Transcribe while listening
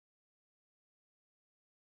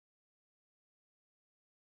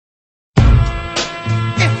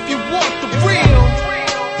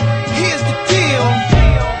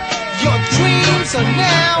So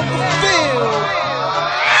now fulfill.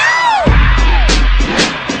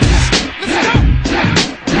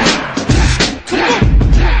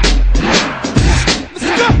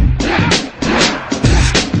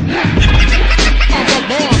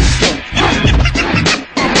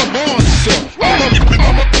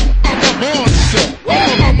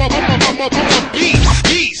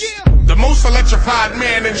 Electrified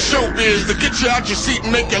man in showbiz to get you out your seat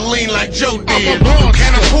and make you lean like Joe did. You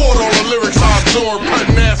can't afford all the lyrics I absorb,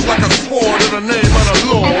 cutting ass like a sword in the name of the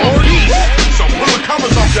Lord. So pull the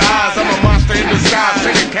covers off your eyes, I'm a monster in disguise,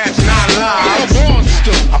 taking catch 9 lives.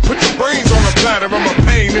 I put your brains on a platter, I'm a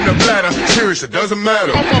pain in the bladder. Serious, it doesn't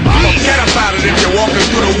matter. Forget about it if you're walking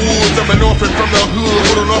through the woods. I'm an orphan from the hood,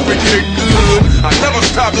 with an orphan getting good. I never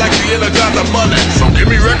stop like the Energizer Bunny, so give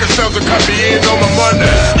me record sales and cut me in on my money.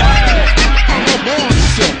 I'm a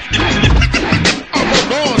monster. I'm a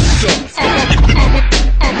monster.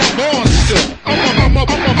 I'm a monster.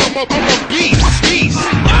 I'm a beast.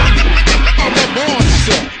 I'm a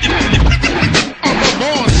monster. I'm a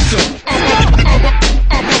monster. I'm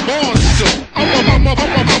a monster.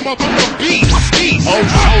 I'm a beast. Oh,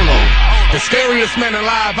 solo. The scariest man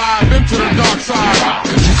alive, I've been to the dark side.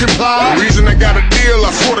 Could you comply? The reason I got a deal,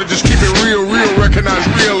 I sort of just keep it real, recognize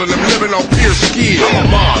real, and I'm living on pure skill. I'm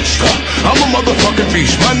a monster, I'm a motherfucking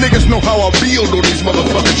beast. My niggas know how I build on these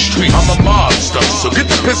motherfucking streets. I'm a monster, so get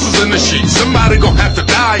the pistols in the sheets. Somebody gon' have to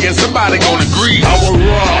die and somebody gon' agree. I will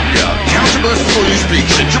rob ya, count your blessings before you speak.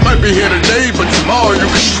 Shit, you might be here today, but tomorrow you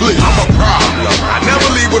can sleep. I'm a problem, I never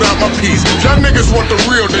leave without my peace. If y'all niggas want the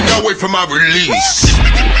real, then y'all wait for my release.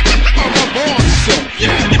 I'm a monster.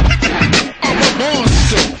 I'm a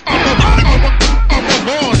monster. I'm a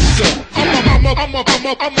monster.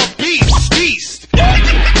 I'm a beast.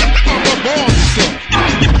 I'm a monster.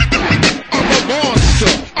 I'm a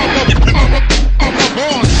monster.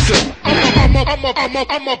 I'm a monster.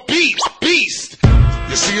 I'm a beast.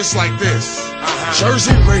 You see, it's like this.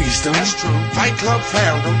 Jersey raised them. That's true. Fight Club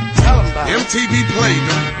found them. Tell them about it. MTV played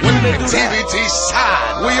them. When they do TBT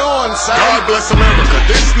side. We on, son. God bless America.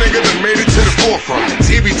 This nigga done made it to the forefront.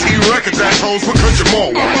 TBT records, assholes, what country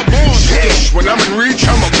more want? I'm a monster. Shh, when I'm in reach,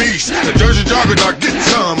 I'm a beast. The Jersey Juggernaut, get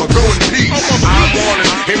some, or go in peace. I'm on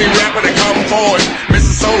it. Any rapper that come forward.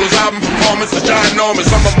 Mr. Solar's album performance is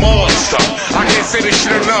ginormous. I'm a monster. I can't say this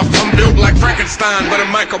shit enough. I'm built like Frankenstein, but a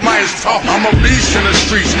Michael Myers talk. I'm a beast in the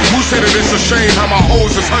streets. Who said it? It's a shame how my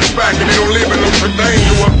hoes is hunchback and they don't live in Notre Dame.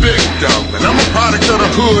 You a victim, and I'm a product of the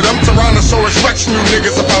hood. I'm Tyrannosaurus Rex, you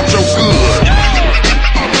niggas about your good.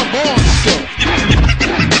 I'm a monster.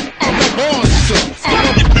 I'm a monster.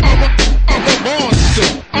 I'm a monster.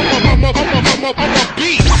 I'm a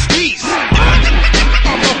beast.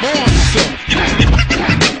 I'm a monster. I'm a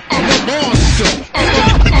monster. I'm a monster.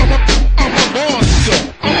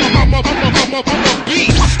 I'm a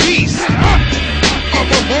beast. I'm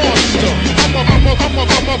a monster.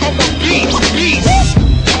 I'm a beast.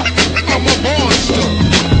 I'm a monster.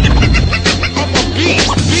 I'm a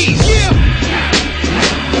beast. Yeah.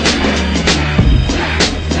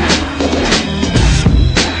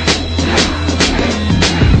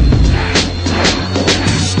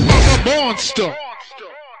 I'm a monster.